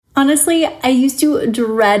Honestly, I used to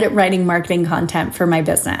dread writing marketing content for my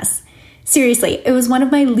business. Seriously, it was one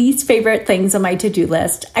of my least favorite things on my to-do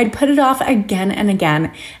list. I'd put it off again and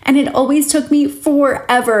again, and it always took me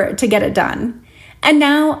forever to get it done. And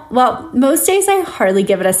now, well, most days I hardly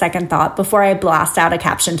give it a second thought before I blast out a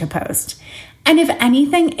caption to post. And if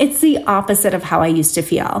anything, it's the opposite of how I used to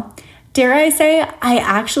feel. Dare I say, I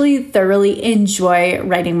actually thoroughly enjoy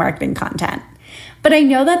writing marketing content. But I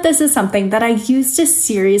know that this is something that I used to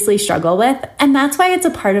seriously struggle with, and that's why it's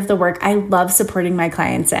a part of the work I love supporting my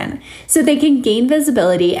clients in, so they can gain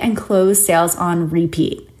visibility and close sales on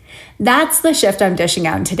repeat. That's the shift I'm dishing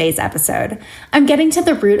out in today's episode. I'm getting to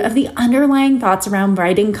the root of the underlying thoughts around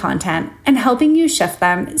writing content and helping you shift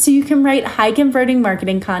them so you can write high-converting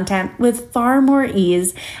marketing content with far more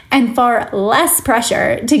ease and far less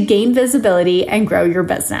pressure to gain visibility and grow your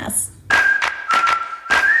business.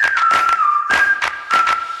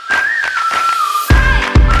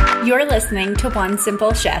 You're listening to One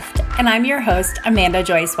Simple Shift, and I'm your host, Amanda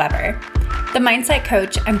Joyce Weber, the mindset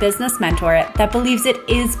coach and business mentor that believes it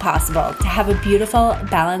is possible to have a beautiful,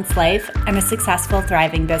 balanced life and a successful,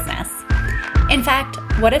 thriving business. In fact,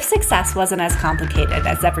 what if success wasn't as complicated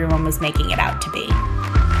as everyone was making it out to be?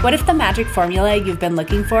 What if the magic formula you've been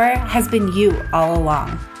looking for has been you all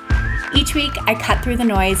along? Each week, I cut through the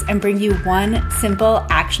noise and bring you one simple,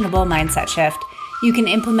 actionable mindset shift you can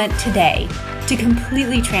implement today to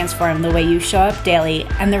completely transform the way you show up daily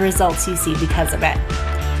and the results you see because of it.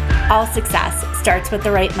 All success starts with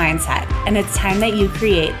the right mindset, and it's time that you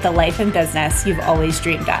create the life and business you've always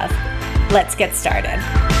dreamed of. Let's get started.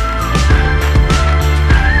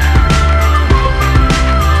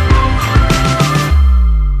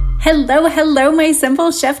 Hello, my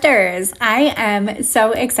simple shifters. I am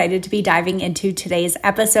so excited to be diving into today's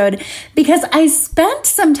episode because I spent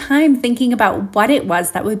some time thinking about what it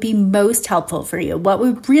was that would be most helpful for you, what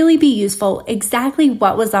would really be useful, exactly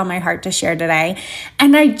what was on my heart to share today.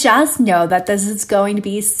 And I just know that this is going to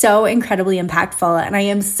be so incredibly impactful, and I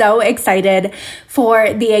am so excited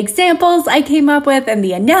for the examples I came up with and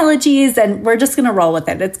the analogies, and we're just going to roll with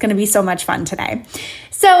it. It's going to be so much fun today.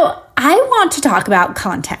 So I want to talk about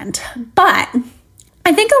content, but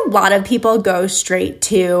I think a lot of people go straight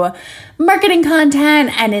to marketing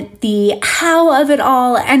content and the how of it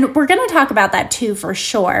all, and we're going to talk about that too for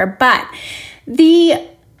sure. But the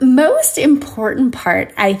most important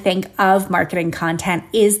part, I think, of marketing content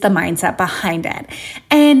is the mindset behind it.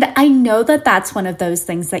 And I know that that's one of those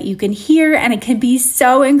things that you can hear, and it can be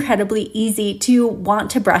so incredibly easy to want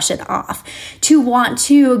to brush it off, to want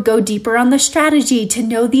to go deeper on the strategy, to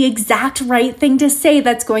know the exact right thing to say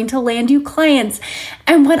that's going to land you clients.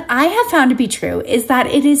 And what I have found to be true is that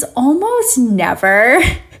it is almost never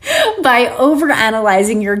by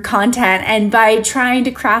overanalyzing your content and by trying to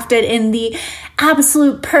craft it in the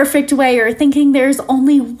absolute perfect way or thinking there's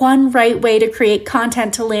only one right way to create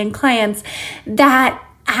content to land clients that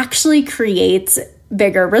actually creates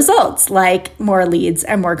bigger results, like more leads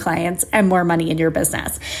and more clients and more money in your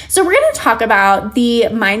business. So we're going to talk about the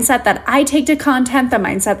mindset that I take to content, the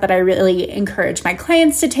mindset that I really encourage my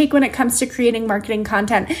clients to take when it comes to creating marketing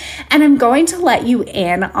content. And I'm going to let you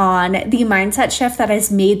in on the mindset shift that has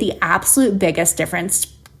made the absolute biggest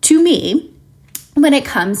difference to me when it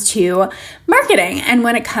comes to marketing and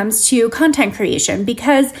when it comes to content creation.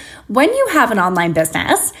 Because when you have an online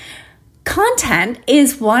business, content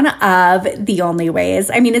is one of the only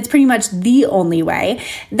ways, it's pretty much the only way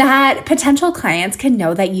that potential clients can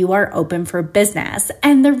know that you are open for business.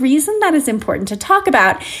 And the reason that is important to talk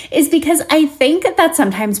about is because I think that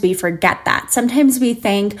sometimes we forget that. Sometimes we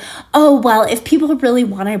think, oh, well, if people really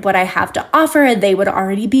wanted what I have to offer, they would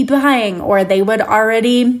already be buying, or they would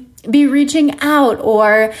already be reaching out,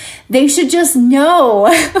 or they should just know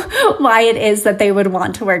why it is that they would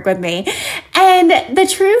want to work with me. And the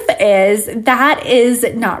truth is that is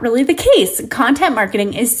not really the case. Content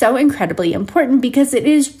marketing is so incredibly important because it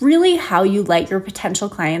is really how you let your potential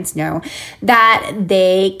clients know that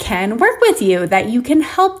they can work with you, that you can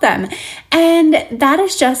help them. And that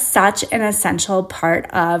is just such an essential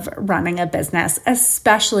part of running a business,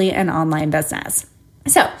 especially an online business.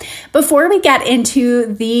 So before we get into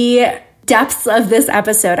the depths of this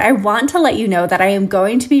episode, I want to let you know that I am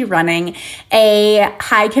going to be running a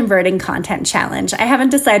high converting content challenge. I haven't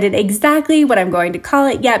decided exactly what I'm going to call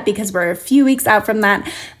it yet because we're a few weeks out from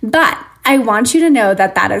that, but I want you to know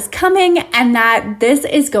that that is coming and that this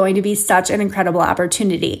is going to be such an incredible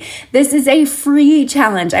opportunity. This is a free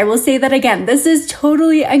challenge. I will say that again. This is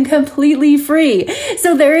totally and completely free.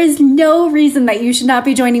 So there is no reason that you should not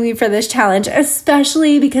be joining me for this challenge,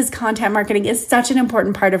 especially because content marketing is such an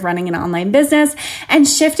important part of running an online business and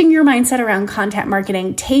shifting your mindset around content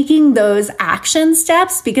marketing, taking those action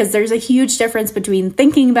steps, because there's a huge difference between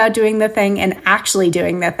thinking about doing the thing and actually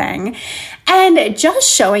doing the thing. And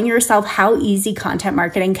just showing yourself how easy content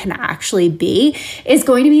marketing can actually be is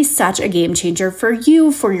going to be such a game changer for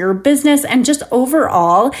you, for your business, and just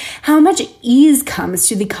overall how much ease comes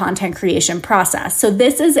to the content creation process. So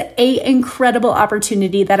this is an incredible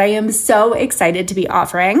opportunity that I am so excited to be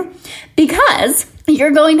offering, because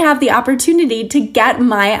you're going to have the opportunity to get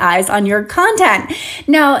my eyes on your content.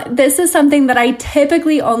 Now, this is something that I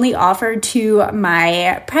typically only offer to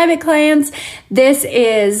my private clients. This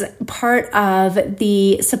is part of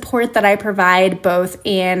the support that I provide both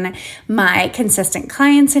in my Consistent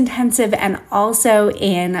Clients Intensive and also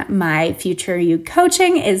in my Future You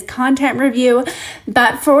coaching is content review.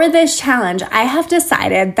 But for this challenge, I have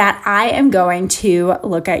decided that I am going to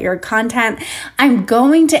look at your content. I'm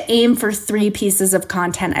going to aim for 3 pieces of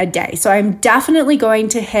content a day. So I'm definitely going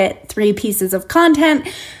to hit 3 pieces of content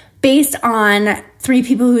based on 3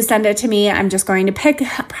 people who send it to me. I'm just going to pick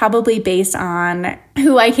probably based on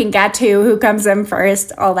who I can get to, who comes in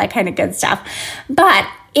first, all that kind of good stuff. But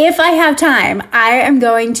if I have time, I am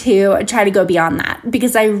going to try to go beyond that,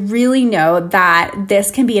 because I really know that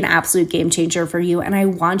this can be an absolute game changer for you, and I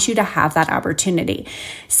want you to have that opportunity.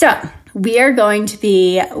 So we are going to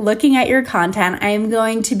be looking at your content. I am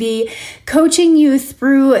going to be coaching you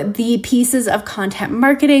through the pieces of content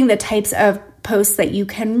marketing, the types of posts that you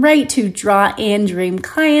can write to draw in dream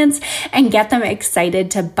clients and get them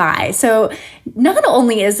excited to buy. So not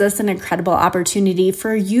only is this an incredible opportunity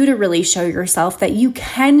for you to really show yourself that you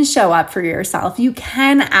can show up for yourself, you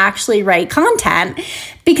can actually write content,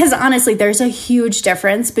 because honestly, there's a huge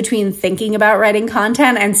difference between thinking about writing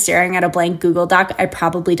content and staring at a blank Google Doc. I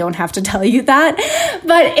probably don't have to tell you that,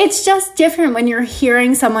 but it's just different when you're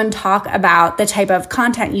hearing someone talk about the type of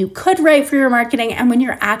content you could write for your marketing and when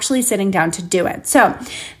you're actually sitting down to do it. So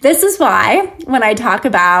this is why when I talk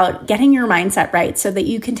about getting your mindset right so that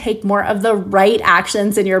you can take more of the right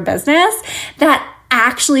actions in your business that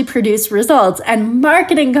actually produce results, and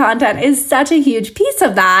marketing content is such a huge piece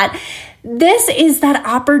of that. This is that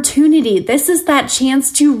opportunity. This is that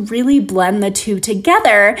chance to really blend the two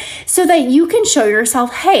together so that you can show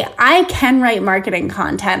yourself, hey, I can write marketing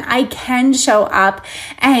content. I can show up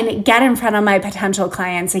and get in front of my potential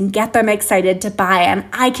clients and get them excited to buy. And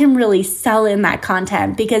I can really sell in that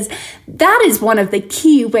content, because that is one of the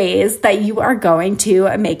key ways that you are going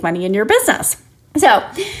to make money in your business. So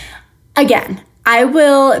again, I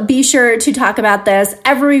will be sure to talk about this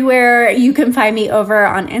everywhere. You can find me over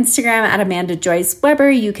on Instagram at Amanda Joyce Weber.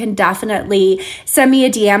 You can definitely send me a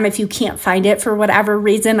DM if you can't find it for whatever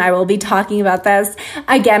reason. I will be talking about this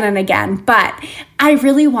again and again. But I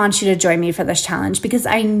really want you to join me for this challenge, because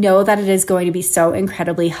I know that it is going to be so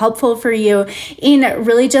incredibly helpful for you in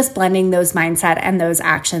really just blending those mindset and those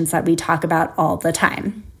actions that we talk about all the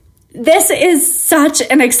time. This is such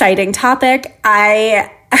an exciting topic.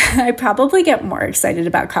 I probably get more excited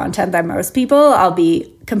about content than most people. I'll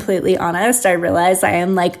be completely honest. I realize I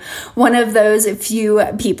am like one of those few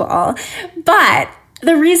people. But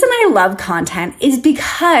the reason I love content is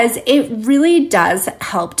because it really does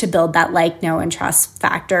help to build that like, know, and trust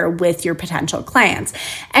factor with your potential clients.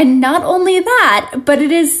 And not only that, but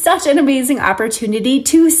it is such an amazing opportunity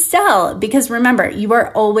to sell, because remember, you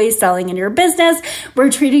are always selling in your business. We're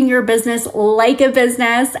treating your business like a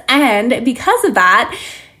business. And because of that,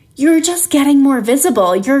 you're just getting more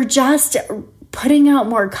visible. You're just putting out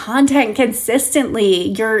more content consistently.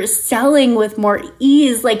 You're selling with more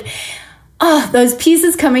ease. Like, oh, those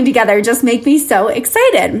pieces coming together just make me so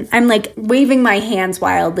excited. I'm like waving my hands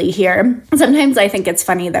wildly here. Sometimes I think it's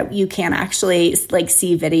funny that you can't actually like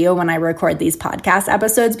see video when I record these podcast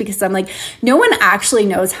episodes, because I'm like, no one actually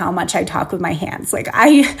knows how much I talk with my hands. Like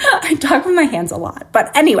I talk with my hands a lot.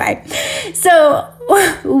 But anyway, so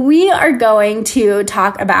we are going to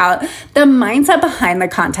talk about the mindset behind the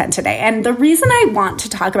content today. And the reason I want to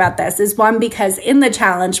talk about this is, one, because in the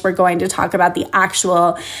challenge, we're going to talk about the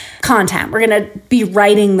actual content. We're going to be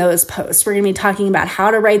writing those posts. We're going to be talking about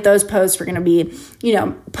how to write those posts. We're going to be,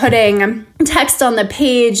 putting text on the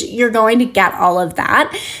page. You're going to get all of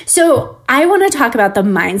that. So I want to talk about the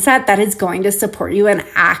mindset that is going to support you and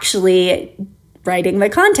actually writing the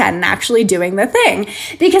content and actually doing the thing.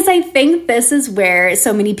 Because I think this is where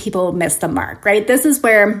so many people miss the mark, right? This is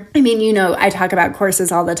where, I talk about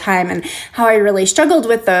courses all the time and how I really struggled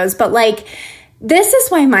with those, but this is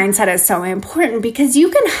why mindset is so important, because you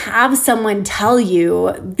can have someone tell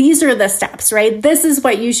you, these are the steps, right? This is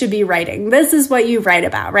what you should be writing. This is what you write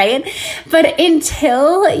about, right? But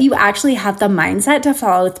until you actually have the mindset to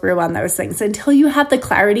follow through on those things, until you have the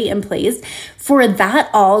clarity in place for that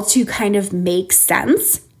all to kind of make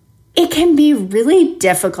sense, it can be really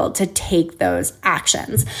difficult to take those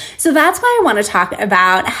actions. So that's why I want to talk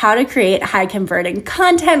about how to create high converting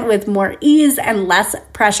content with more ease and less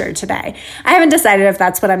pressure today. I haven't decided if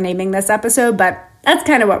that's what I'm naming this episode, but that's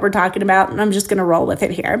kind of what we're talking about, and I'm just going to roll with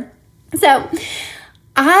it here. So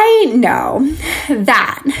I know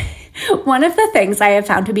that one of the things I have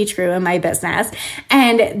found to be true in my business,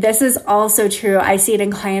 and this is also true, I see it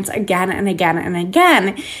in clients again and again and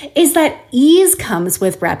again, is that ease comes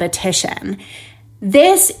with repetition.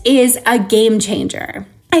 This is a game changer.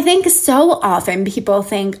 I think so often people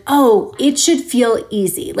think, oh, it should feel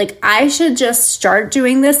easy. I should just start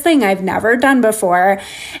doing this thing I've never done before.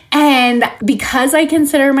 And because I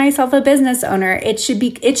consider myself a business owner, it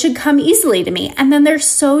should come easily to me. And then they're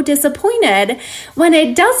so disappointed when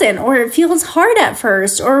it doesn't, or it feels hard at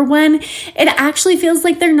first, or when it actually feels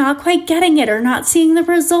like they're not quite getting it or not seeing the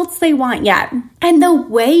results they want yet. And the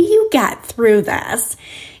way you get through this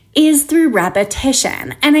is through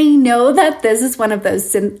repetition. And I know that this is one of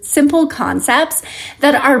those simple concepts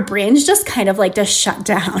that our brains just kind of like to shut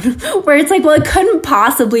down, where it's well, it couldn't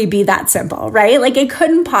possibly be that simple, right? It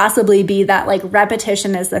couldn't possibly be that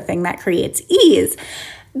repetition is the thing that creates ease.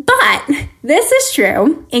 But this is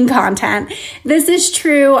true in content. This is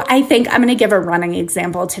true. I think I'm going to give a running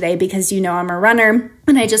example today because I'm a runner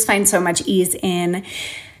and I just find so much ease in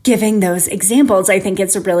giving those examples. I think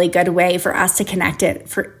it's a really good way for us to connect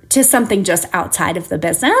it to something just outside of the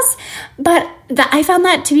business. But I found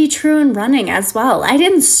that to be true in running as well. I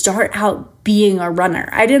didn't start out being a runner.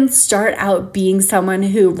 I didn't start out being someone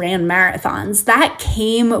who ran marathons. That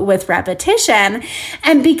came with repetition.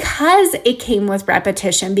 And because it came with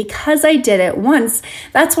repetition, because I did it once,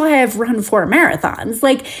 that's why I've run 4 marathons.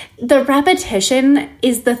 The repetition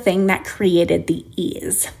is the thing that created the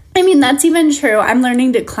ease. That's even true. I'm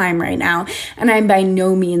learning to climb right now, and I'm by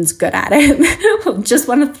no means good at it. Just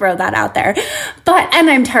want to throw that out there. And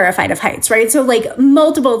I'm terrified of heights, right? So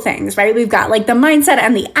multiple things, right? We've got the mindset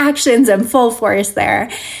and the actions in full force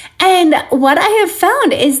there. And what I have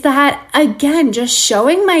found is that, again, just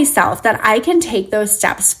showing myself that I can take those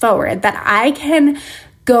steps forward, that I can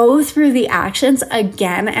go through the actions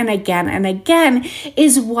again and again and again,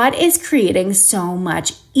 is what is creating so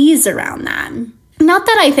much ease around that. Not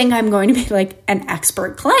that I think I'm going to be an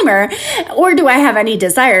expert climber, or do I have any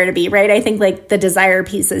desire to be, right? I think the desire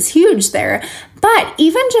piece is huge there. But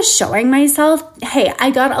even just showing myself, hey,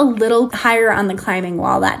 I got a little higher on the climbing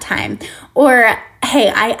wall that time. Or, hey,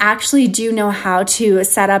 I actually do know how to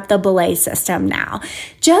set up the belay system now.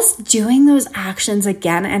 Just doing those actions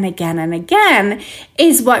again and again and again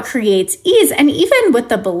is what creates ease. And even with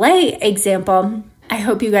the belay example, I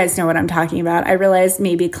hope you guys know what I'm talking about. I realize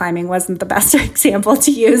maybe climbing wasn't the best example to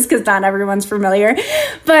use because not everyone's familiar.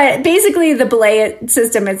 But basically, the belay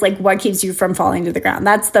system is what keeps you from falling to the ground.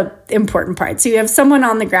 That's the important part. So you have someone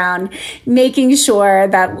on the ground making sure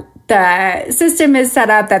that the system is set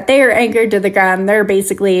up, that they are anchored to the ground. They're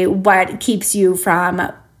basically what keeps you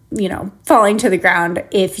from, falling to the ground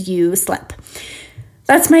if you slip.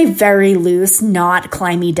 That's my very loose, not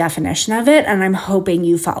climby definition of it, and I'm hoping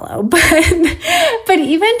you follow. But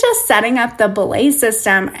even just setting up the belay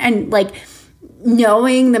system and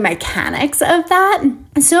knowing the mechanics of that,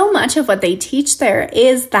 so much of what they teach there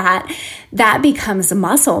is that becomes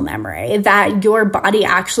muscle memory, that your body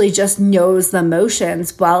actually just knows the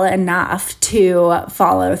motions well enough to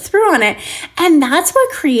follow through on it. And that's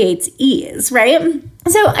what creates ease, right?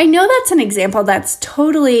 So I know that's an example that's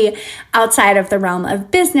totally outside of the realm of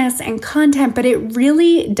business and content, but it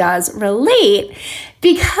really does relate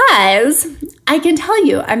because I can tell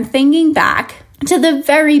you, I'm thinking back to the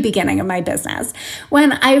very beginning of my business,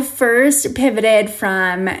 when I first pivoted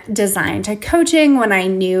from design to coaching, when I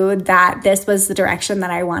knew that this was the direction that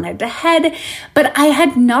I wanted to head, but I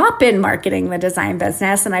had not been marketing the design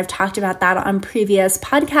business, and I've talked about that on previous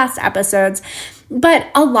podcast episodes. But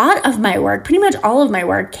a lot of my work, pretty much all of my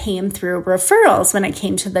work, came through referrals when it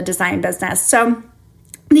came to the design business. So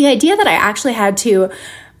the idea that I actually had to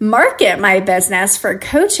market my business for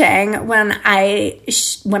coaching when I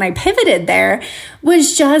pivoted there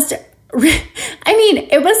was just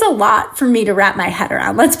it was a lot for me to wrap my head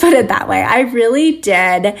around. Let's put it that way. I really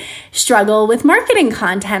did struggle with marketing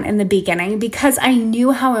content in the beginning because I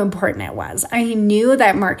knew how important it was. I knew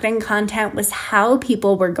that marketing content was how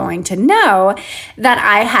people were going to know that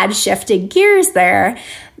I had shifted gears there.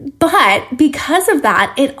 But because of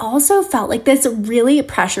that, it also felt like this really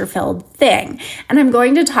pressure-filled thing. And I'm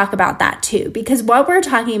going to talk about that too, because what we're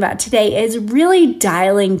talking about today is really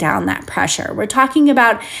dialing down that pressure. We're talking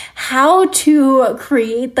about how to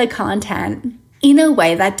create the content in a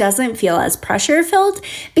way that doesn't feel as pressure-filled,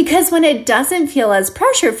 because when it doesn't feel as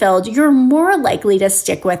pressure-filled, you're more likely to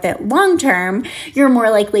stick with it long-term, you're more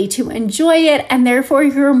likely to enjoy it, and therefore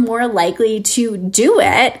you're more likely to do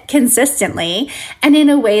it consistently and in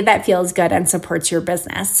a way that feels good and supports your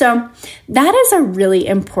business. So that is a really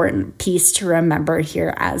important piece to remember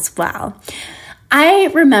here as well. I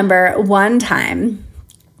remember one time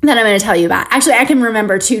that I'm going to tell you about. Actually, I can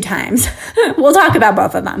remember 2 times. We'll talk about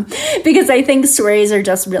both of them because I think stories are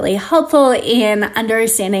just really helpful in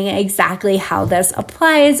understanding exactly how this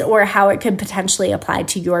applies or how it could potentially apply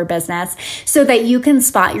to your business so that you can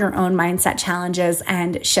spot your own mindset challenges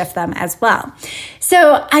and shift them as well.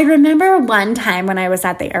 So I remember one time when I was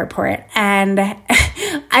at the airport, and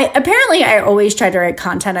I always try to write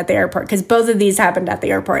content at the airport because both of these happened at the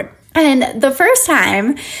airport. And the first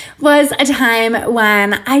time was a time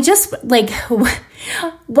when I just I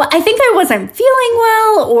think I wasn't feeling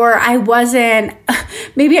well, or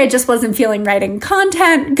maybe I just wasn't feeling writing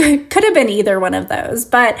content. Could have been either one of those.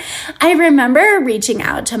 But I remember reaching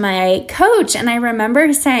out to my coach and I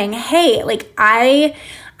remember saying, hey, I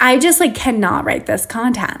just cannot write this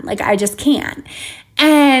content. I just can't.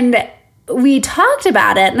 And we talked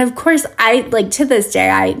about it. And of course, to this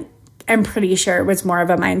day, I'm pretty sure it was more of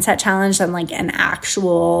a mindset challenge than an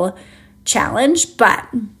actual challenge. But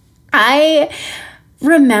I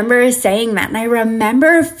remember saying that, and I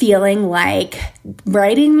remember feeling like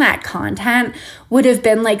writing that content would have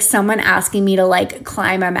been like someone asking me to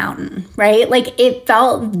climb a mountain, right? It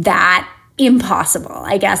felt that impossible,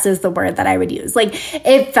 I guess is the word that I would use.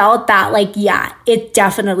 It felt that it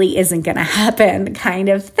definitely isn't going to happen kind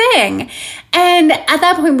of thing. And at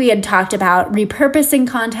that point, we had talked about repurposing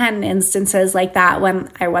content in instances like that when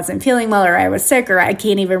I wasn't feeling well or I was sick or I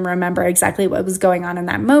can't even remember exactly what was going on in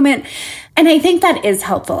that moment. And I think that is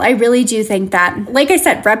helpful. I really do think that, like I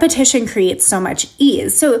said, repetition creates so much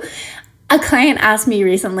ease. So a client asked me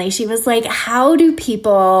recently, she was like, how do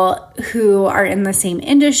people who are in the same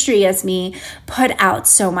industry as me put out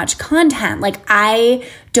so much content? I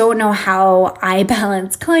don't know how I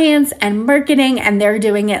balance clients and marketing, and they're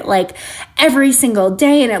doing it every single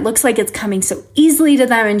day, and it looks like it's coming so easily to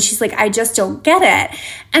them. And she's like, I just don't get it.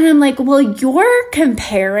 And I'm like, well, you're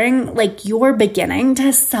comparing your beginning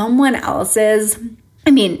to someone else's,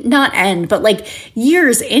 not end, but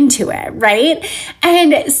years into it, right?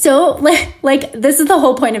 And so this is the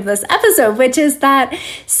whole point of this episode, which is that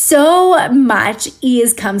so much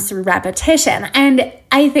ease comes through repetition. And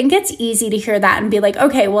I think it's easy to hear that and be like,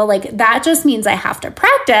 okay, well, that just means I have to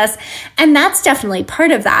practice. And that's definitely part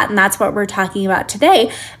of that. And that's what we're talking about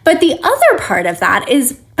today. But the other part of that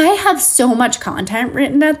is I have so much content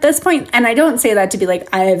written at this point, and I don't say that to be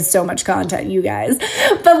I have so much content, you guys,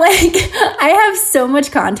 but I have so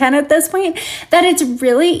much content at this point that it's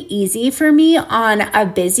really easy for me on a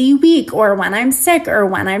busy week or when I'm sick or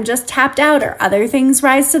when I'm just tapped out or other things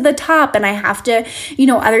rise to the top and I have to,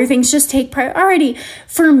 other things just take priority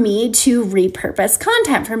for me to repurpose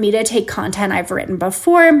content, for me to take content I've written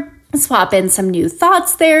before, swap in some new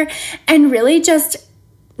thoughts there, and really just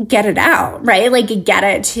get it out, right? Get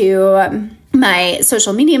it to my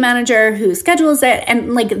social media manager who schedules it.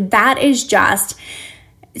 And that is just,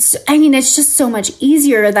 it's just so much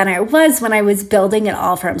easier than it was when I was building it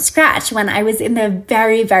all from scratch, when I was in the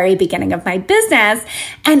very, very beginning of my business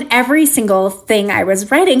and every single thing I was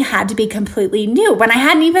writing had to be completely new, when I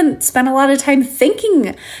hadn't even spent a lot of time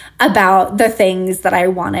thinking about the things that I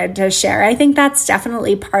wanted to share. I think that's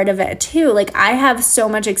definitely part of it too. I have so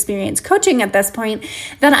much experience coaching at this point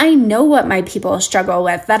that I know what my people struggle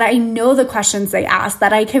with, that I know the questions they ask,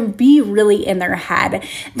 that I can be really in their head,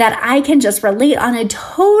 that I can just relate on a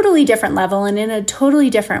totally different level and in a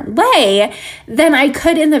totally different way than I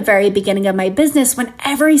could in the very beginning of my business when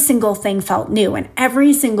every single thing felt new and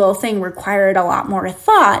every single thing required a lot more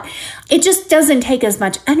thought. It just doesn't take as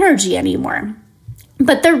much energy anymore.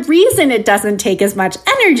 But the reason it doesn't take as much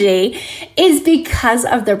energy is because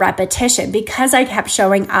of the repetition, because I kept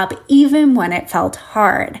showing up even when it felt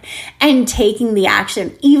hard and taking the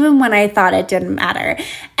action even when I thought it didn't matter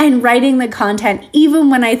and writing the content even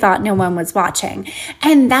when I thought no one was watching.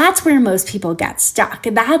 And that's where most people get stuck.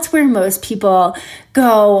 That's where most people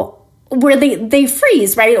go, where they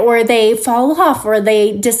freeze, right? Or they fall off, or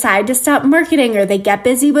they decide to stop marketing, or they get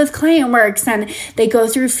busy with client works and they go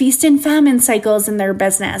through feast and famine cycles in their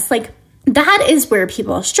business. Like, that is where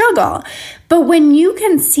people struggle. But when you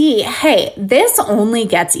can see, hey, this only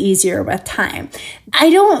gets easier with time. I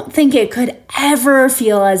don't think it could ever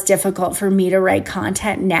feel as difficult for me to write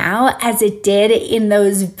content now as it did in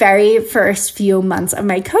those very first few months of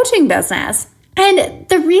my coaching business. And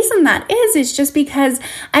the reason that is just because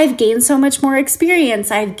I've gained so much more experience.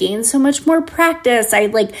 I've gained so much more practice. I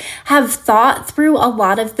have thought through a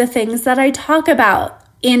lot of the things that I talk about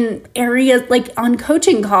in areas like on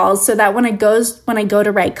coaching calls, so that when I go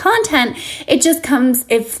to write content,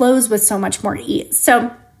 it flows with so much more ease.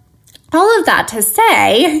 So all of that to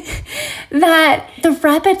say that the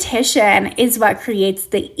repetition is what creates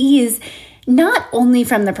the ease, not only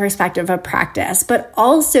from the perspective of practice, but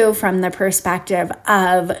also from the perspective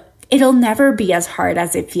of it'll never be as hard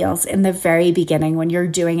as it feels in the very beginning when you're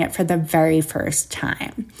doing it for the very first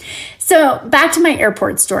time. So back to my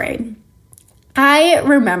airport story. I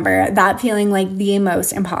remember that feeling like the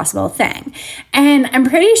most impossible thing. And I'm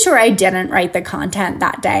pretty sure I didn't write the content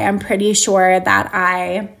that day. I'm pretty sure that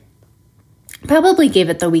I probably gave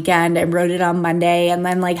it the weekend and wrote it on Monday and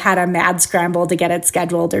then had a mad scramble to get it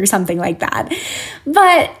scheduled or something like that.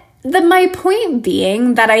 But my point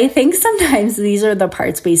being that I think sometimes these are the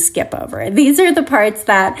parts we skip over. These are the parts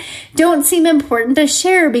that don't seem important to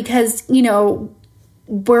share because,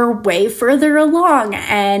 we're way further along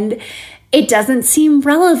and it doesn't seem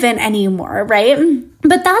relevant anymore, right?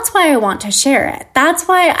 But that's why I want to share it. That's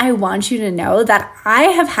why I want you to know that I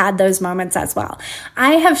have had those moments as well.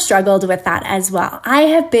 I have struggled with that as well. I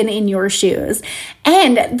have been in your shoes.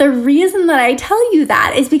 And the reason that I tell you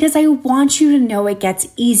that is because I want you to know it gets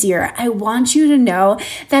easier. I want you to know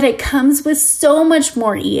that it comes with so much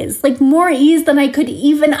more ease, more ease than I could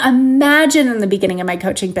even imagine in the beginning of my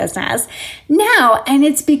coaching business now. And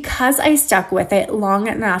it's because I stuck with it long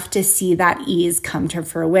enough to see that ease come to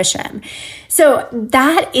fruition. So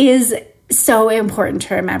that is so important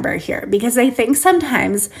to remember here, because I think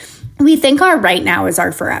sometimes we think our right now is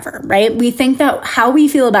our forever, right? We think that how we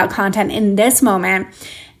feel about content in this moment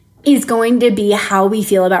is going to be how we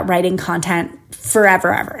feel about writing content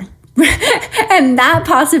forever, ever. And that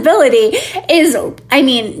possibility is,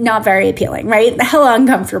 not very appealing, right? Hella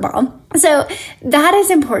uncomfortable. So that is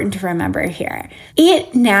important to remember here.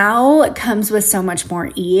 It now comes with so much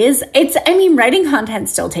more ease. Writing content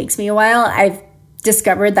still takes me a while. I've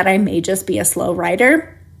discovered that I may just be a slow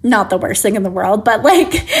writer. Not the worst thing in the world, but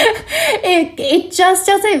it just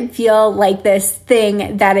doesn't feel like this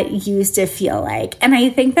thing that it used to feel like. And I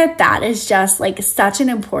think that is just such an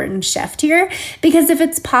important shift here, because if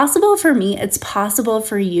it's possible for me, it's possible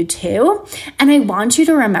for you too. And I want you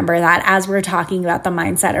to remember that as we're talking about the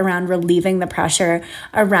mindset around relieving the pressure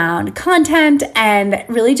around content and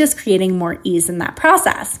really just creating more ease in that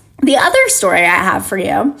process. The other story I have for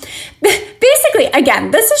you, basically,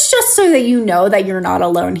 again, this is just so that you know that you're not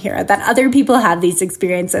alone here, that other people have these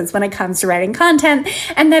experiences when it comes to writing content,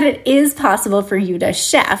 and that it is possible for you to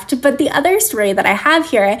shift. But the other story that I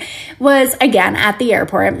have here was, again, at the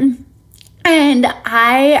airport. And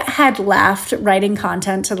I had left writing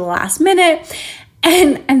content to the last minute.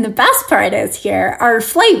 And the best part is here, our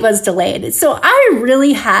flight was delayed. So I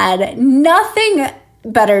really had nothing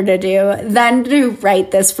better to do than to write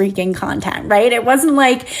this freaking content, right? It wasn't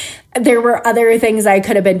like there were other things I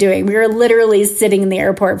could have been doing. We were literally sitting in the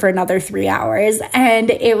airport for another 3 hours, and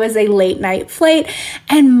it was a late night flight,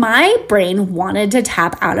 and my brain wanted to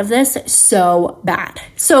tap out of this so bad,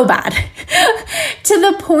 to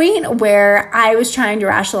the point where I was trying to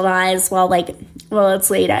rationalize, well, it's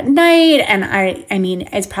late at night, and I mean,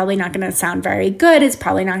 it's probably not going to sound very good. It's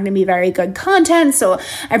probably not going to be very good content, so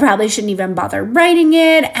I probably shouldn't even bother writing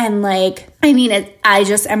it. And I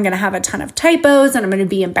just am going to have a ton of typos, and I'm going to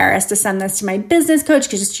be embarrassed to send this to my business coach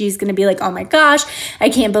because she's going to be like, oh my gosh, I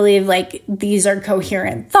can't believe these are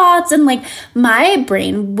coherent thoughts. And my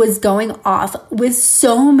brain was going off with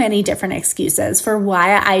so many different excuses for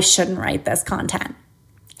why I shouldn't write this content.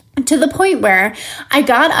 To the point where I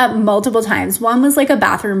got up multiple times. One was a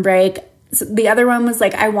bathroom break. The other one was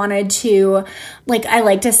like, I wanted to, like, I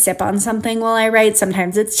like to sip on something while I write.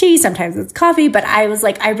 Sometimes it's tea, sometimes it's coffee, but I was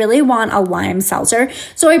like, I really want a lime seltzer.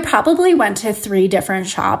 So I probably went to 3 different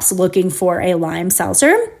shops looking for a lime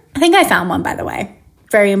seltzer. I think I found one, by the way.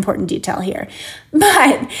 Very important detail here.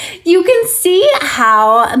 But you can see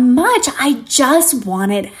how much I just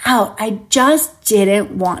wanted out. I just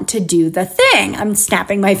didn't want to do the thing. I'm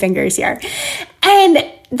snapping my fingers here.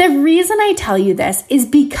 And the reason I tell you this is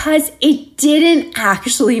because it didn't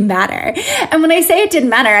actually matter. And when I say it didn't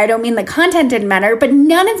matter, I don't mean the content didn't matter, but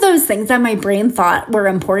none of those things that my brain thought were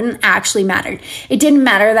important actually mattered. It didn't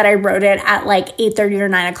matter that I wrote it at like 8:30 or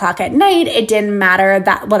 9 o'clock at night. It didn't matter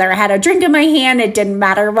that whether I had a drink in my hand. It didn't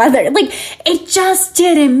matter whether, like, it just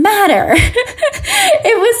didn't matter.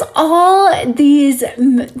 It was all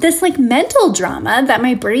this like mental drama that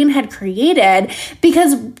my brain had created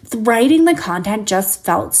because writing the content just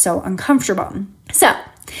felt so uncomfortable. So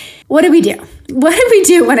what do we do? What do we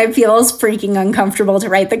do when it feels freaking uncomfortable to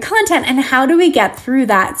write the content? And how do we get through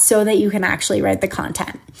that so that you can actually write the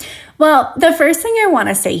content? Well, the first thing I want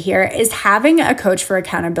to say here is having a coach for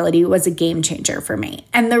accountability was a game changer for me.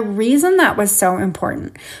 And the reason that was so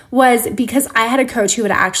important was because I had a coach who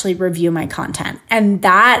would actually review my content. And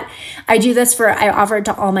that I offer it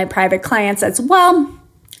to all my private clients as well.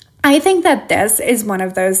 I think that this is one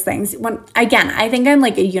of those things. I think I'm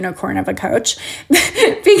like a unicorn of a coach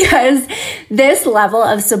because this level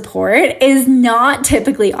of support is not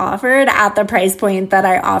typically offered at the price point that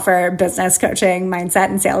I offer business coaching,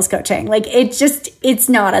 mindset, and sales coaching. Like it's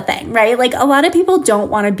not a thing, right? Like a lot of people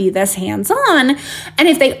don't want to be this hands-on. And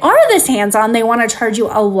if they are this hands-on, they want to charge you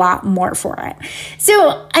a lot more for it.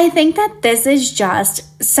 So I think that this is just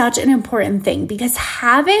such an important thing because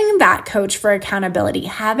having that coach for accountability,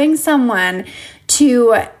 having someone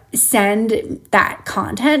to send that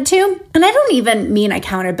content to, and I don't even mean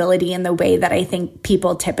accountability in the way that I think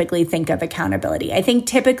people typically think of accountability. I think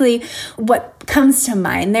typically what comes to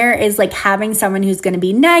mind there is like having someone who's going to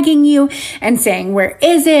be nagging you and saying, where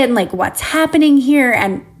is it? And like, what's happening here?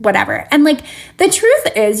 And whatever. And like, the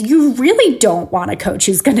truth is you really don't want a coach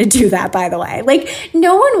who's going to do that, by the way. Like,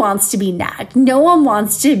 no one wants to be nagged. No one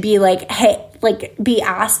wants to be like, hey, like be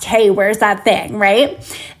asked, hey, where's that thing, right?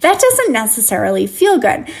 That doesn't necessarily feel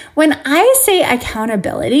good. When I say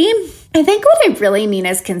accountability, I think what I really mean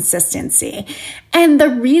is consistency. And the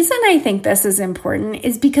reason I think this is important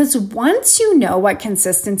is because once you know what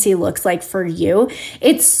consistency looks like for you,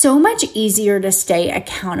 it's so much easier to stay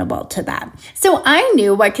accountable to that. So I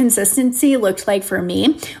knew what consistency looked like for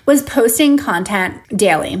me was posting content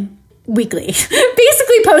daily. Weekly,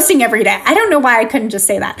 basically posting every day. I don't know why I couldn't just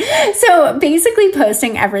say that. So basically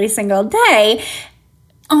posting every single day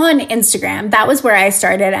on Instagram. That was where I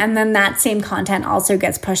started. And then that same content also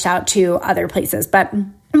gets pushed out to other places. But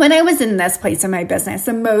when I was in this place in my business,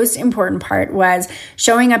 the most important part was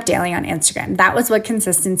showing up daily on Instagram. That was what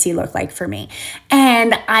consistency looked like for me.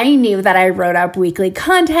 And I knew that I wrote up weekly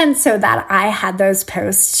content so that I had those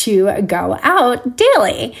posts to go out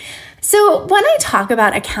daily. So when I talk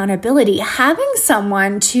about accountability, having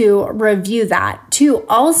someone to review that, to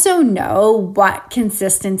also know what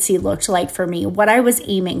consistency looked like for me, what I was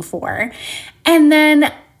aiming for, and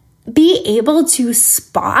then be able to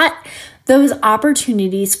spot those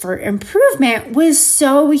opportunities for improvement was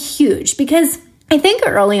so huge because I think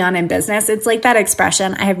early on in business, it's like that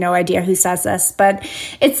expression, I have no idea who says this, but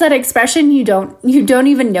it's that expression, you don't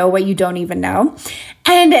even know what you don't even know.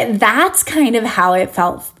 And that's kind of how it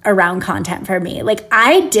felt around content for me. Like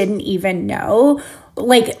I didn't even know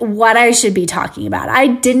like what I should be talking about. I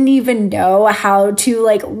didn't even know how to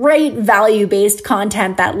like write value-based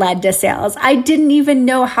content that led to sales. I didn't even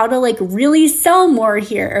know how to like really sell more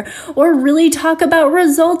here or really talk about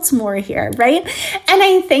results more here, right? And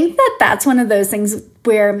I think that that's one of those things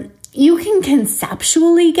where you can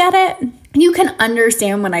conceptually get it. You can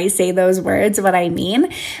understand when I say those words, what I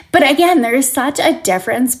mean. But again, there's such a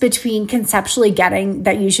difference between conceptually getting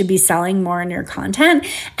that you should be selling more in your content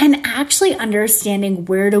and actually understanding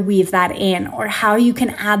where to weave that in or how you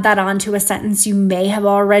can add that onto a sentence you may have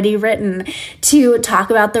already written to talk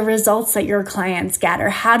about the results that your clients get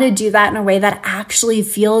or how to do that in a way that actually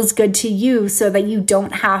feels good to you so that you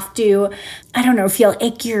don't have to, feel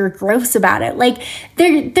icky or gross about it. Like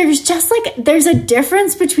there's a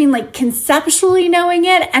difference between like conceptually knowing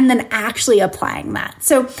it and then actually applying that.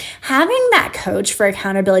 So having that coach for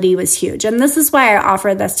accountability was huge. And this is why I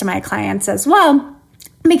offer this to my clients as well.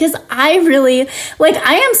 Because I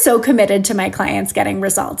am so committed to my clients getting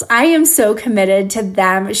results. I am so committed to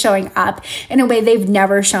them showing up in a way they've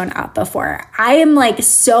never shown up before. I am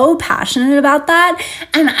so passionate about that.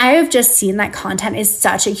 And I have just seen that content is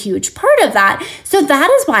such a huge part of that. So that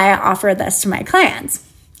is why I offer this to my clients.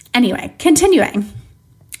 Anyway, continuing.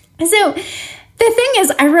 So the thing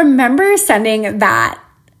is, I remember sending that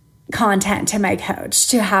content to my coach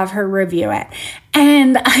to have her review it.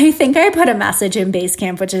 And I think I put a message in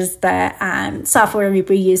Basecamp, which is the software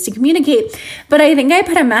we use to communicate. But I think I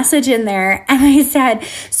put a message in there and I said,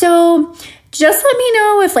 so just let me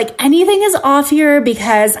know if anything is off here,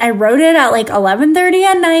 because I wrote it at 11:30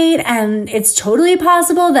 at night and it's totally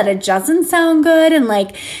possible that it doesn't sound good. And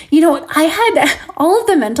I had all of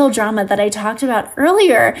the mental drama that I talked about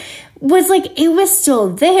earlier was it was still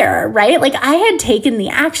there, right? I had taken the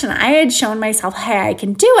action. I had shown myself, hey, I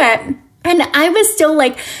can do it. And I was still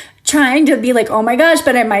trying to be oh my gosh,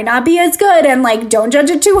 but it might not be as good. And don't judge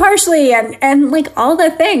it too harshly and all the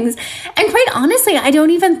things. And quite honestly, I don't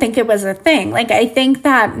even think it was a thing. I think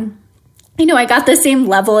that, I got the same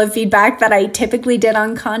level of feedback that I typically did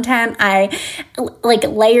on content. I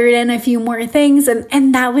layered in a few more things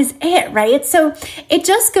and that was it, right? So it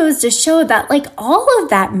just goes to show that all of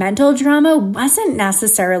that mental drama wasn't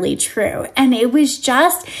necessarily true. And it was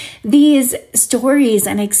just these stories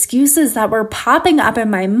and excuses that were popping up in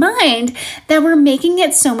my mind that were making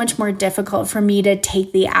it so much more difficult for me to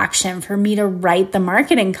take the action, for me to write the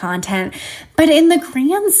marketing content. But in the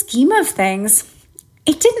grand scheme of things,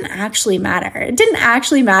 it didn't actually matter. It didn't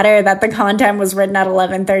actually matter that the content was written at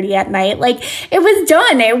 11:30 at night. It was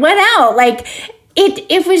done. It went out.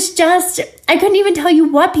 It was just, I couldn't even tell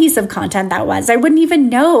you what piece of content that was. I wouldn't even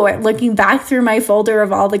know looking back through my folder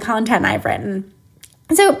of all the content I've written.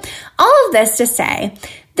 So all of this to say,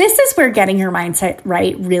 this is where getting your mindset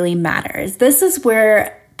right really matters. This is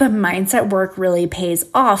where the mindset work really pays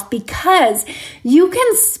off, because you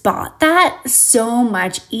can spot that so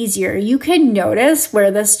much easier. You can notice where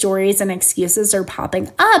the stories and excuses are popping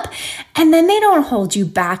up, and then they don't hold you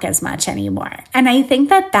back as much anymore. And I think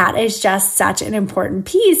that that is just such an important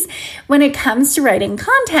piece when it comes to writing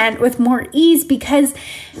content with more ease, because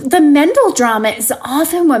the mental drama is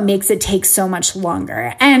often what makes it take so much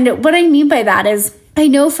longer. And what I mean by that is, I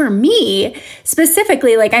know for me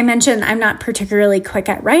specifically, I mentioned, I'm not particularly quick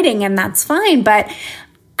at writing, and that's fine. But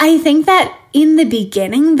I think that in the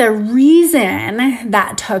beginning, the reason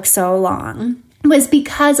that took so long was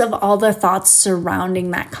because of all the thoughts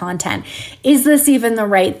surrounding that content. Is this even the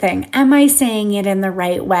right thing? Am I saying it in the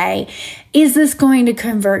right way? Is this going to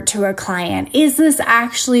convert to a client? Is this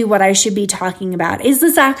actually what I should be talking about? Is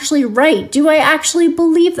this actually right? Do I actually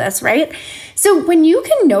believe this, right? So when you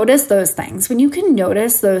can notice those things, when you can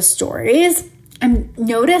notice those stories, and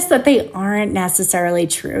notice that they aren't necessarily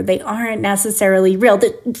true, they aren't necessarily real,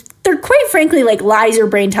 they're quite frankly lies your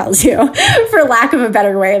brain tells you, for lack of a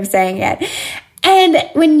better way of saying it. And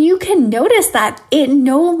when you can notice that, it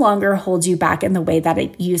no longer holds you back in the way that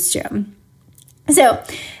it used to. So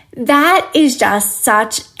that is just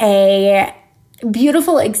such a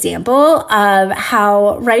beautiful example of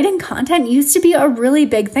how writing content used to be a really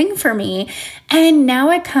big thing for me. And now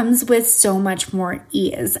it comes with so much more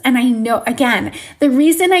ease. And I know, again, the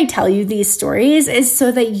reason I tell you these stories is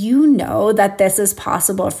so that you know that this is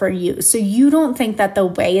possible for you. So you don't think that the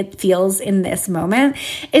way it feels in this moment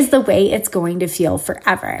is the way it's going to feel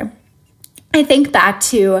forever. I think back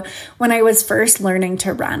to when I was first learning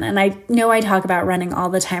to run, and I know I talk about running all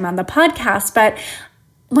the time on the podcast, but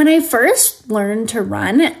when I first learned to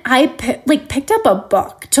run, I picked up a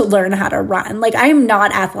book to learn how to run. I'm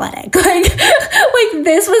not athletic.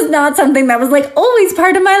 This was not something that was always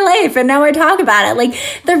part of my life. And now I talk about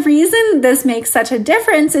it. The reason this makes such a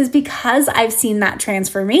difference is because I've seen that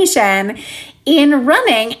transformation in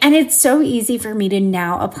running. And it's so easy for me to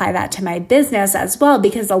now apply that to my business as well,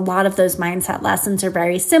 because a lot of those mindset lessons are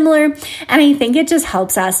very similar. And I think it just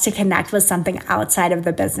helps us to connect with something outside of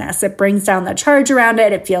the business. It brings down the charge around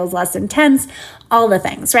it. It feels less intense, all the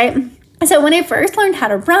things, right? So when I first learned how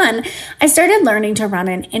to run, I started learning to run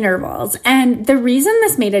in intervals. And the reason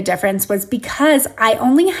this made a difference was because I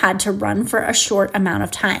only had to run for a short amount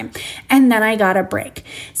of time. And then I got a break.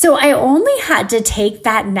 So I only had to take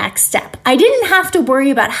that next step. I didn't have to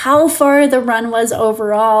worry about how far the run was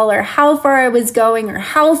overall, or how far I was going, or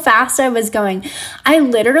how fast I was going. I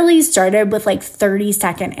literally started with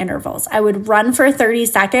 30-second intervals. I would run for 30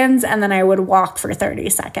 seconds and then I would walk for 30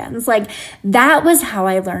 seconds. That was how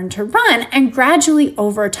I learned to run. And gradually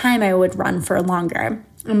over time, I would run for longer.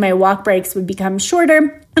 and my walk breaks would become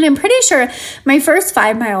shorter. And I'm pretty sure my first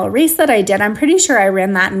 5-mile race that I did, I'm pretty sure I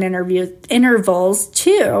ran that in intervals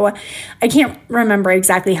too. I can't remember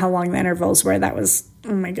exactly how long the intervals were. That was,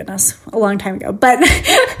 oh my goodness, a long time ago. But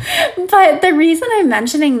the reason I'm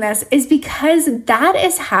mentioning this is because that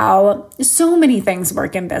is how so many things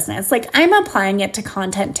work in business. Like, I'm applying it to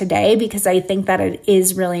content today because I think that it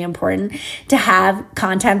is really important to have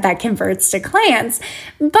content that converts to clients.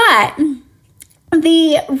 But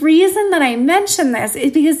the reason that I mention this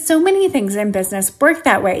is because so many things in business work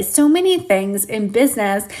that way. So many things in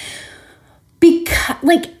business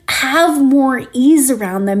have more ease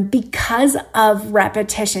around them because of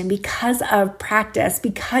repetition, because of practice,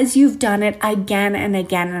 because you've done it again and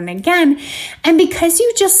again and again, and because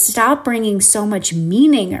you just stop bringing so much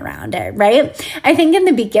meaning around it, right? I think in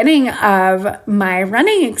the beginning of my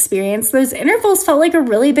running experience, those intervals felt like a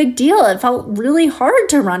really big deal. It felt really hard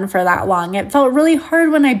to run for that long. It felt really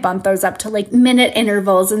hard when I bumped those up to like minute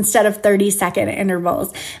intervals instead of 30-second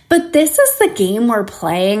intervals. But this is the game we're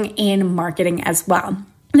playing in marketing as well.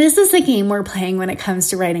 This is the game we're playing when it comes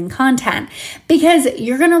to writing content, because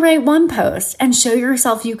you're going to write one post and show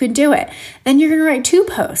yourself you can do it. Then you're going to write 2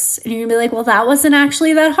 posts and you're going to be like, well, that wasn't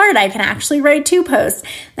actually that hard. I can actually write 2 posts.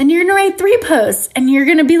 Then you're going to write 3 posts and you're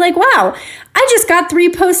going to be like, wow, I just got 3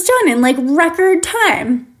 posts done in like record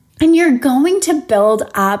time. And you're going to build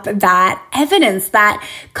up that evidence, that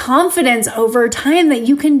confidence over time that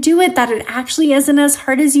you can do it, that it actually isn't as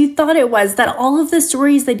hard as you thought it was, that all of the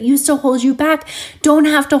stories that used to hold you back don't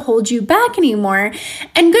have to hold you back anymore.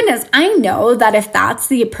 And goodness, I know that if that's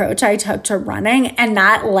the approach I took to running and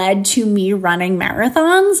that led to me running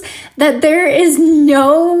marathons, that there is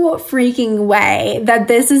no freaking way that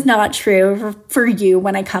this is not true for you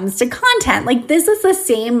when it comes to content. Like, this is the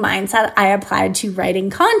same mindset I applied to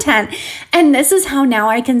writing content. And this is how now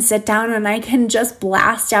I can sit down and I can just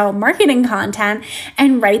blast out marketing content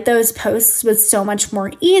and write those posts with so much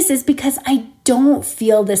more ease, is because I don't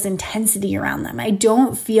feel this intensity around them. I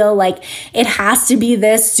don't feel like it has to be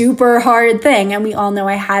this super hard thing. And we all know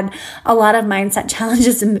I had a lot of mindset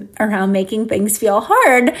challenges around making things feel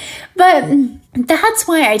hard. But that's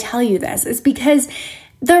why I tell you this, is because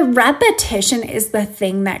the repetition is the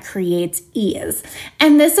thing that creates ease.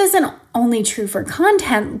 And this isn't only true for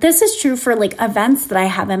content. This is true for like events that I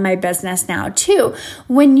have in my business now too.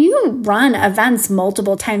 When you run events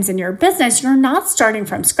multiple times in your business, you're not starting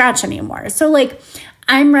from scratch anymore. So like,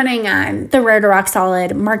 I'm running on the Rare to Rock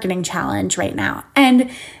Solid Marketing Challenge right now.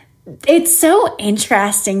 And it's so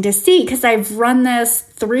interesting to see, because I've run this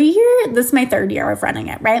 3 years. This is my 3rd year of running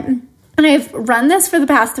it, right? And I've run this for the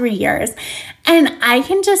past 3 years, and I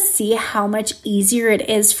can just see how much easier it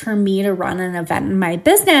is for me to run an event in my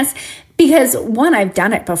business because, one, I've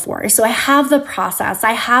done it before. So I have the process,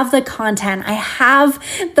 I have the content, I have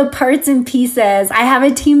the parts and pieces, I have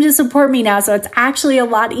a team to support me now. So it's actually a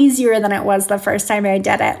lot easier than it was the first time I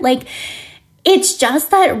did it. Like, it's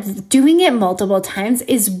just that doing it multiple times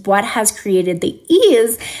is what has created the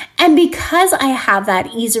ease. And because I have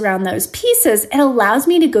that ease around those pieces, it allows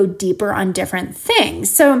me to go deeper on different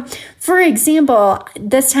things. So, for example,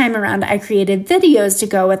 this time around, I created videos to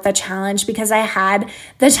go with the challenge because I had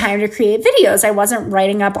the time to create videos. I wasn't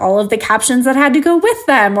writing up all of the captions that had to go with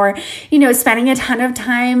them, or, spending a ton of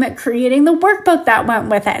time creating the workbook that went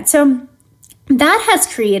with it. So that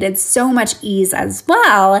has created so much ease as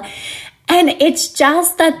well. And it's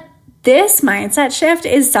just that this mindset shift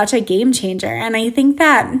is such a game changer. And I think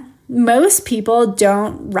that most people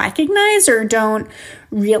don't recognize or don't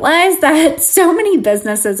realize that so many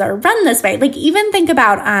businesses are run this way. Like, even think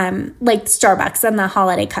about like Starbucks and the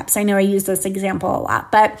holiday cups. I know I use this example a lot,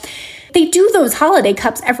 but they do those holiday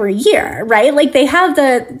cups every year, right? Like, they have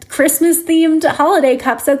the Christmas themed holiday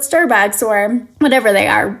cups at Starbucks, or whatever they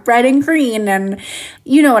are, red and green, and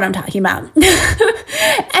you know what I'm talking about.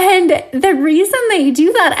 And the reason they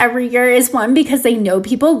do that every year is, one, because they know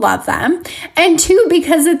people love them, and 2,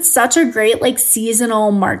 because it's such a great like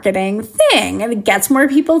seasonal marketing thing. And it gets more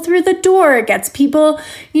people through the door. It gets people,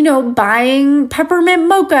 buying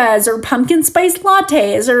peppermint mochas or pumpkin spice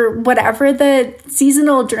lattes or whatever the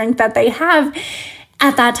seasonal drink that they have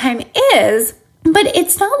at that time is. But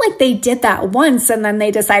it's not like they did that once and then they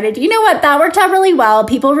decided, you know what, that worked out really well.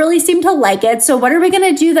 People really seem to like it. So what are we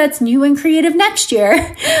going to do that's new and creative next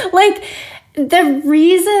year? Like, the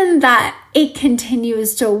reason that it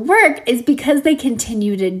continues to work is because they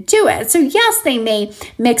continue to do it. So yes, they may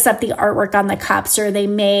mix up the artwork on the cups, or they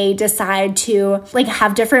may decide to like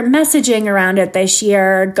have different messaging around it this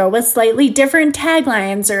year, go with slightly different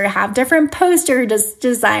taglines, or have different posters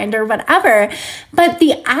designed or whatever. But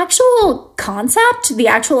the actual concept, the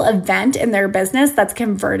actual event in their business that's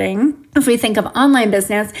converting, if we think of online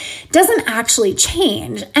business, doesn't actually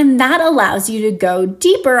change. And that allows you to go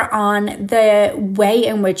deeper on the way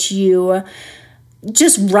in which you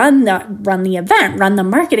just run the event, run the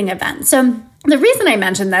marketing event. So the reason I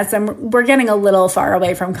mentioned this, and we're getting a little far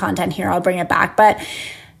away from content here, I'll bring it back, but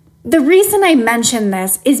the reason I mention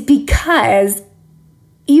this is because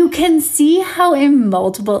you can see how in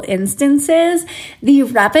multiple instances, the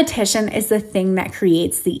repetition is the thing that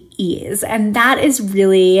creates the ease. And that is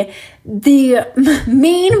really the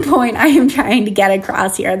main point I am trying to get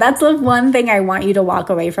across here. That's the one thing I want you to walk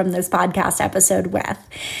away from this podcast episode with.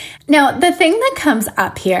 Now, the thing that comes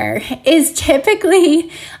up here is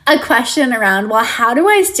typically a question around, well, how do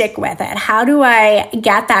I stick with it? How do I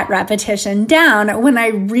get that repetition down when I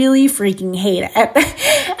really freaking hate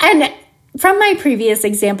it? And from my previous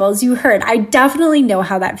examples, you heard, I definitely know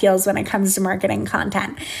how that feels when it comes to marketing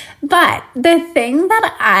content. But the thing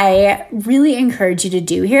that I really encourage you to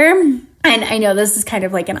do here, and I know this is kind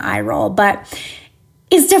of like an eye roll, but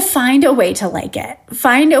is to find a way to like it.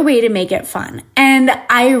 Find a way to make it fun. And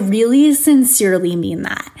I really sincerely mean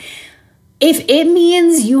that. If it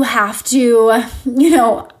means you have to,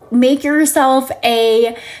 make yourself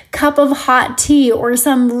a cup of hot tea or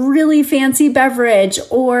some really fancy beverage,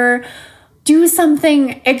 or do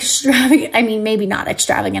something extravagant. I mean, maybe not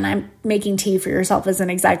extravagant. I'm making tea for yourself isn't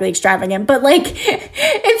exactly extravagant, but like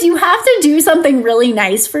if you have to do something really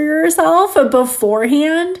nice for yourself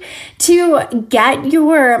beforehand to get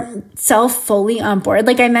yourself fully on board.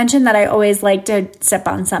 Like I mentioned that I always like to sip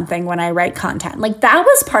on something when I write content. Like that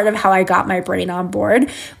was part of how I got my brain on board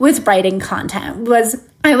with writing content, was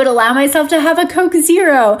I would allow myself to have a Coke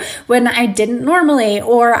Zero when I didn't normally,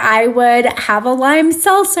 or I would have a lime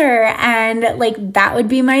seltzer, and like that would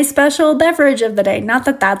be my special beverage of the day. Not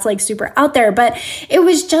that that's like super out there, but it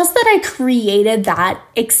was just that I created that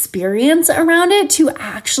experience around it to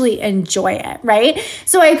actually enjoy it, right?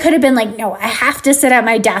 So I could have been like, no, I have to sit at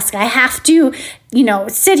my desk. I have to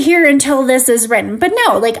sit here until this is written. But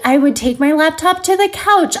no, like I would take my laptop to the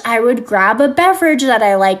couch. I would grab a beverage that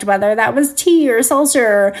I liked, whether that was tea or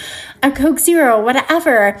seltzer, or a Coke Zero,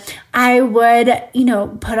 whatever. I would,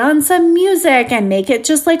 put on some music and make it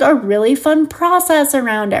just like a really fun process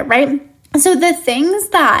around it, right? So the things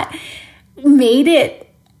that made it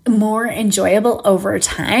more enjoyable over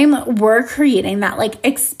time, we're creating that like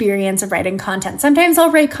experience of writing content. Sometimes I'll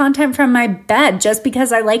write content from my bed just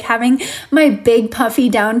because I like having my big puffy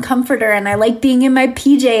down comforter and I like being in my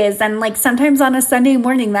PJs. And like sometimes on a Sunday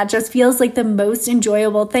morning, that just feels like the most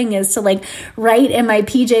enjoyable thing is to like write in my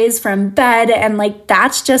PJs from bed. And like,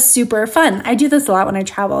 that's just super fun. I do this a lot when I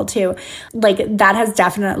travel too. Like that has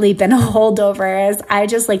definitely been a holdover, as I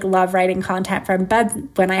just like love writing content from bed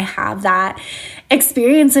when I have that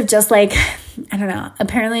experience of just like, I don't know,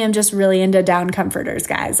 apparently I'm just really into down comforters,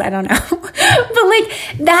 guys. I don't know. But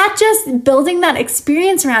like that, just building that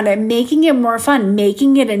experience around it, making it more fun,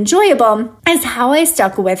 making it enjoyable is how I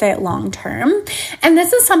stuck with it long term. And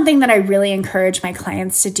this is something that I really encourage my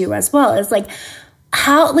clients to do as well, is like,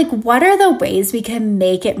 what are the ways we can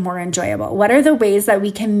make it more enjoyable? What are the ways that we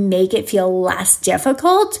can make it feel less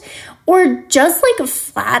difficult, or just like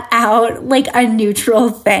flat out like a neutral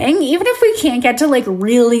thing? Even if we can't get to like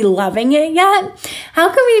really loving it yet, how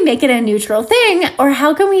can we make it a neutral thing? Or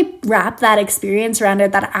how can we wrap that experience around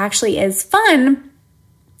it that actually is fun,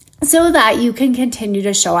 so that you can continue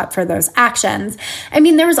to show up for those actions? I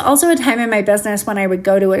mean, there was also a time in my business when I would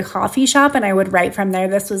go to a coffee shop and I would write from there.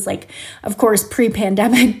 This was like, of course,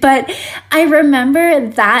 pre-pandemic, but I remember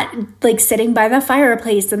that like sitting by the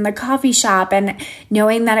fireplace in the coffee shop and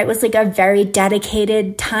knowing that it was like a very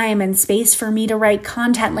dedicated time and space for me to write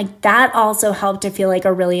content. Like that also helped to feel like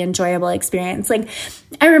a really enjoyable experience. Like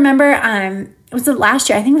I remember, was it last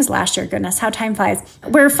year? I think it was last year. Goodness, how time flies.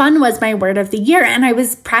 Where fun was my word of the year. And I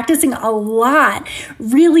was practicing a lot,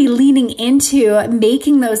 really leaning into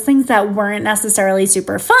making those things that weren't necessarily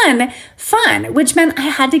super fun, which meant I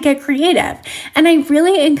had to get creative. And I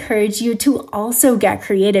really encourage you to also get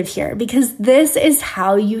creative here, because this is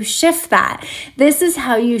how you shift that. This is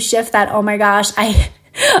how you shift that, oh my gosh,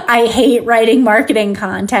 I hate writing marketing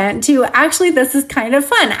content, to actually, this is kind of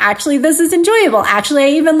fun. Actually, this is enjoyable. Actually, I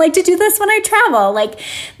even like to do this when I travel. Like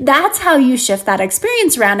that's how you shift that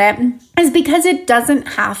experience around it, is because it doesn't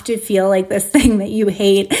have to feel like this thing that you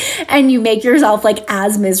hate and you make yourself like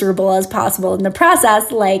as miserable as possible in the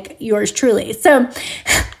process, like yours truly. So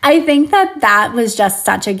I think that was just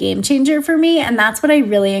such a game changer for me. And that's what I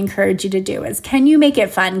really encourage you to do, is can you make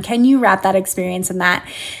it fun? Can you wrap that experience and that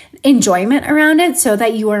enjoyment around it so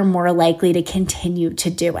that you are more likely to continue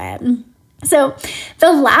to do it? So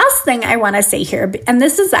the last thing I want to say here, and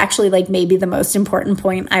this is actually like maybe the most important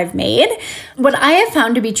point I've made, what I have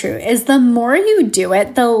found to be true is the more you do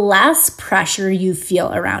it, the less pressure you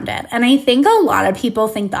feel around it. And I think a lot of people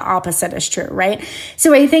think the opposite is true, right?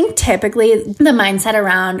 So I think typically the mindset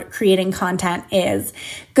around creating content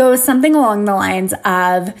goes something along the lines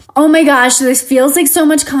of, oh my gosh, this feels like so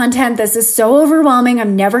much content. This is so overwhelming.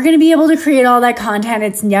 I'm never going to be able to create all that content.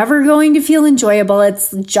 It's never going to feel enjoyable.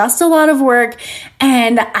 It's just a lot of work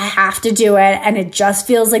and I have to do it. And it just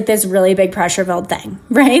feels like this really big pressure-filled thing,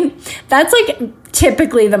 right? That's like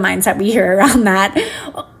typically the mindset we hear around that.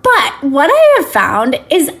 But what I have found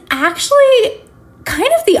is actually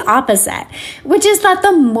kind of the opposite, which is that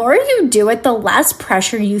the more you do it, the less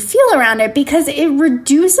pressure you feel around it, because it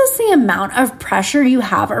reduces the amount of pressure you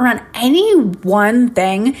have around any one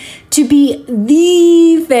thing to be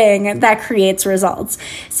the thing that creates results.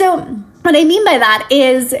 So what I mean by that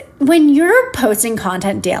is when you're posting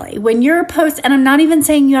content daily, and I'm not even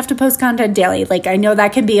saying you have to post content daily. Like I know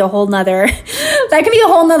that can be a whole nother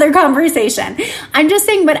conversation. I'm just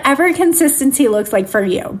saying whatever consistency looks like for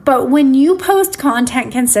you. But when you post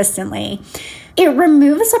content consistently, it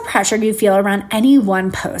removes the pressure you feel around any one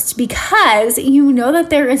post because you know that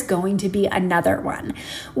there is going to be another one.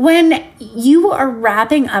 When you are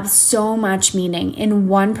wrapping up so much meaning in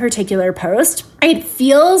one particular post, it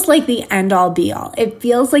feels like the end all be all. It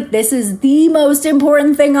feels like this is the most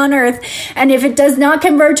important thing on earth. And if it does not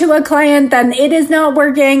convert to a client, then it is not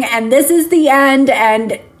working. And this is the end,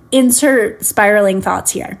 and insert spiraling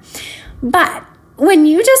thoughts here. But when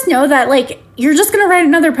you just know that like you're just going to write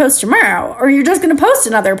another post tomorrow, or you're just going to post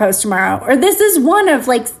another post tomorrow, or this is one of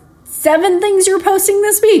like 7 things you're posting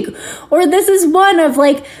this week, or this is one of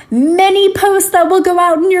like many posts that will go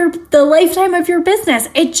out in the lifetime of your business,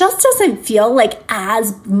 it just doesn't feel like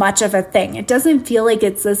as much of a thing. It doesn't feel like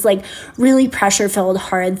it's this like really pressure-filled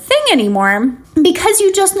hard thing anymore, because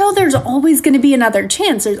you just know there's always going to be another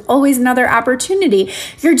chance. There's always another opportunity.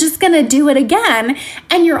 You're just going to do it again,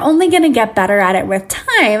 and you're only going to get better at it with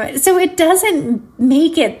time. So it doesn't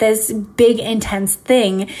make it this big, intense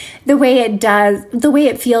thing the way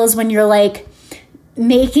it feels when you're like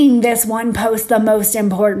making this one post the most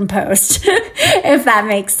important post, if that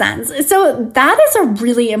makes sense. So that is a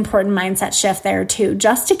really important mindset shift there too,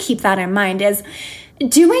 just to keep that in mind, is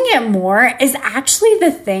doing it more is actually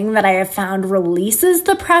the thing that I have found releases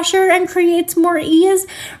the pressure and creates more ease,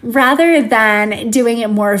 rather than doing it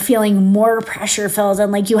more feeling more pressure filled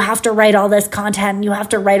and like you have to write all this content and you have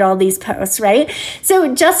to write all these posts, right?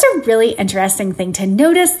 So just a really interesting thing to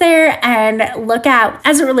notice there and look at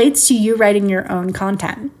as it relates to you writing your own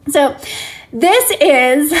content. So this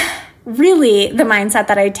is really the mindset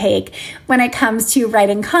that I take when it comes to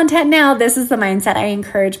writing content now. This is the mindset I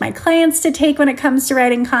encourage my clients to take when it comes to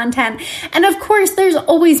writing content. And of course, there's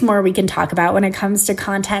always more we can talk about when it comes to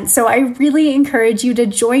content. So I really encourage you to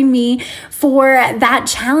join me for that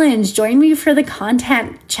challenge. Join me for the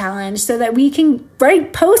content challenge so that we can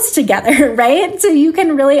write posts together, right? So you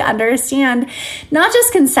can really understand not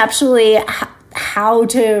just conceptually how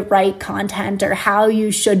to write content or how you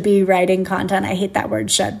should be writing content. I hate that word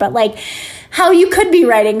should, but like how you could be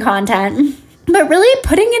writing content, but really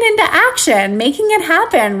putting it into action, making it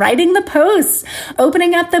happen, writing the posts,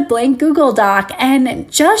 opening up the blank Google Doc, and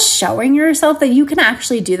just showing yourself that you can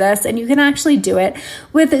actually do this and you can actually do it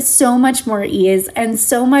with so much more ease and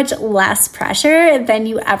so much less pressure than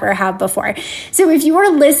you ever have before. So if you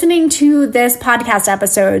are listening to this podcast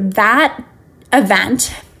episode, that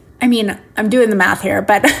event, I mean, I'm doing the math here,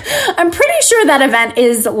 but I'm pretty sure that event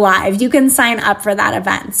is live. You can sign up for that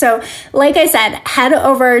event. So like I said, head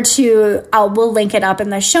over to, we'll link it up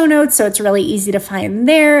in the show notes, so it's really easy to find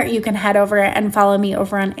there. You can head over and follow me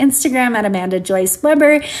over on Instagram at Amanda Joyce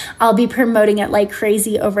Weber. I'll be promoting it like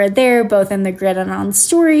crazy over there, both in the grid and on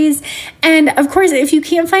stories. And of course, if you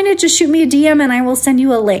can't find it, just shoot me a DM and I will send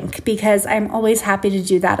you a link, because I'm always happy to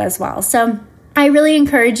do that as well. So I really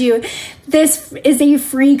encourage you. This is a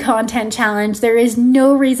free content challenge. There is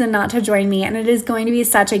no reason not to join me, and it is going to be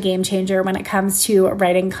such a game changer when it comes to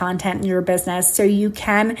writing content in your business so you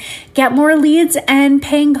can get more leads and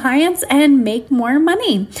paying clients and make more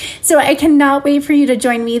money. So I cannot wait for you to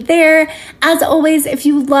join me there. As always, if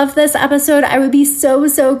you love this episode, I would be so,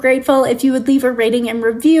 so grateful if you would leave a rating and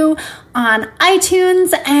review on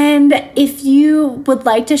iTunes. And if you would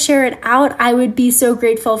like to share it out, I would be so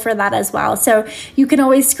grateful for that as well. So you can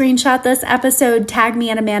always screenshot this this episode, tag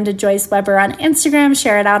me at Amanda Joyce Weber on Instagram,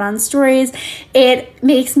 share it out on stories. It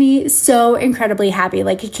makes me so incredibly happy.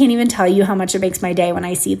 Like, I can't even tell you how much it makes my day when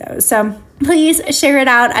I see those. So please share it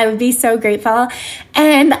out. I would be so grateful.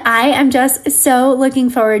 And I am just so looking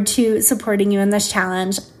forward to supporting you in this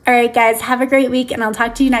challenge. All right, guys, have a great week, and I'll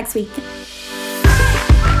talk to you next week.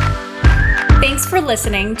 Thanks for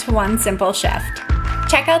listening to One Simple Shift.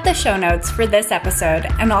 Check out the show notes for this episode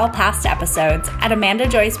and all past episodes at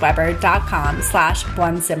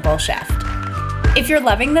amandajoyceweber.com/onesimpleShift. If you're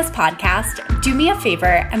loving this podcast, do me a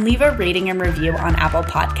favor and leave a rating and review on Apple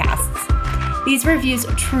Podcasts. These reviews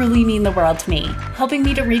truly mean the world to me, helping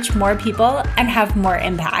me to reach more people and have more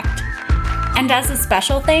impact. And as a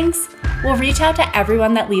special thanks, we'll reach out to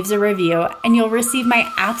everyone that leaves a review, and you'll receive my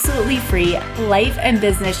absolutely free life and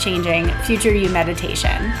business changing Future You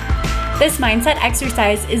meditation. This mindset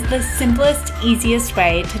exercise is the simplest, easiest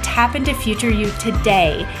way to tap into future you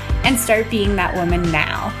today and start being that woman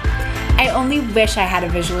now. I only wish I had a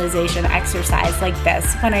visualization exercise like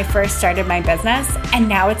this when I first started my business, and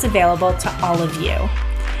now it's available to all of you.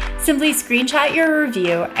 Simply screenshot your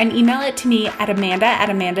review and email it to me at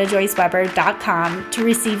amanda@amandajoyceweber.com to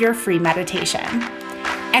receive your free meditation.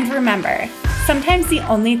 And remember, sometimes the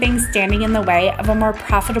only thing standing in the way of a more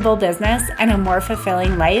profitable business and a more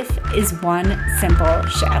fulfilling life is one simple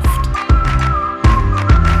shift.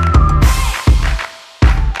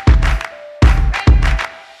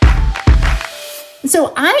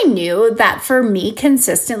 So I knew that for me,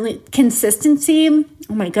 consistency,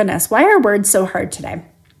 oh my goodness, why are words so hard today?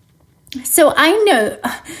 So I know,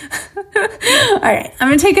 all right, I'm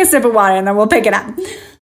going to take a sip of water and then we'll pick it up.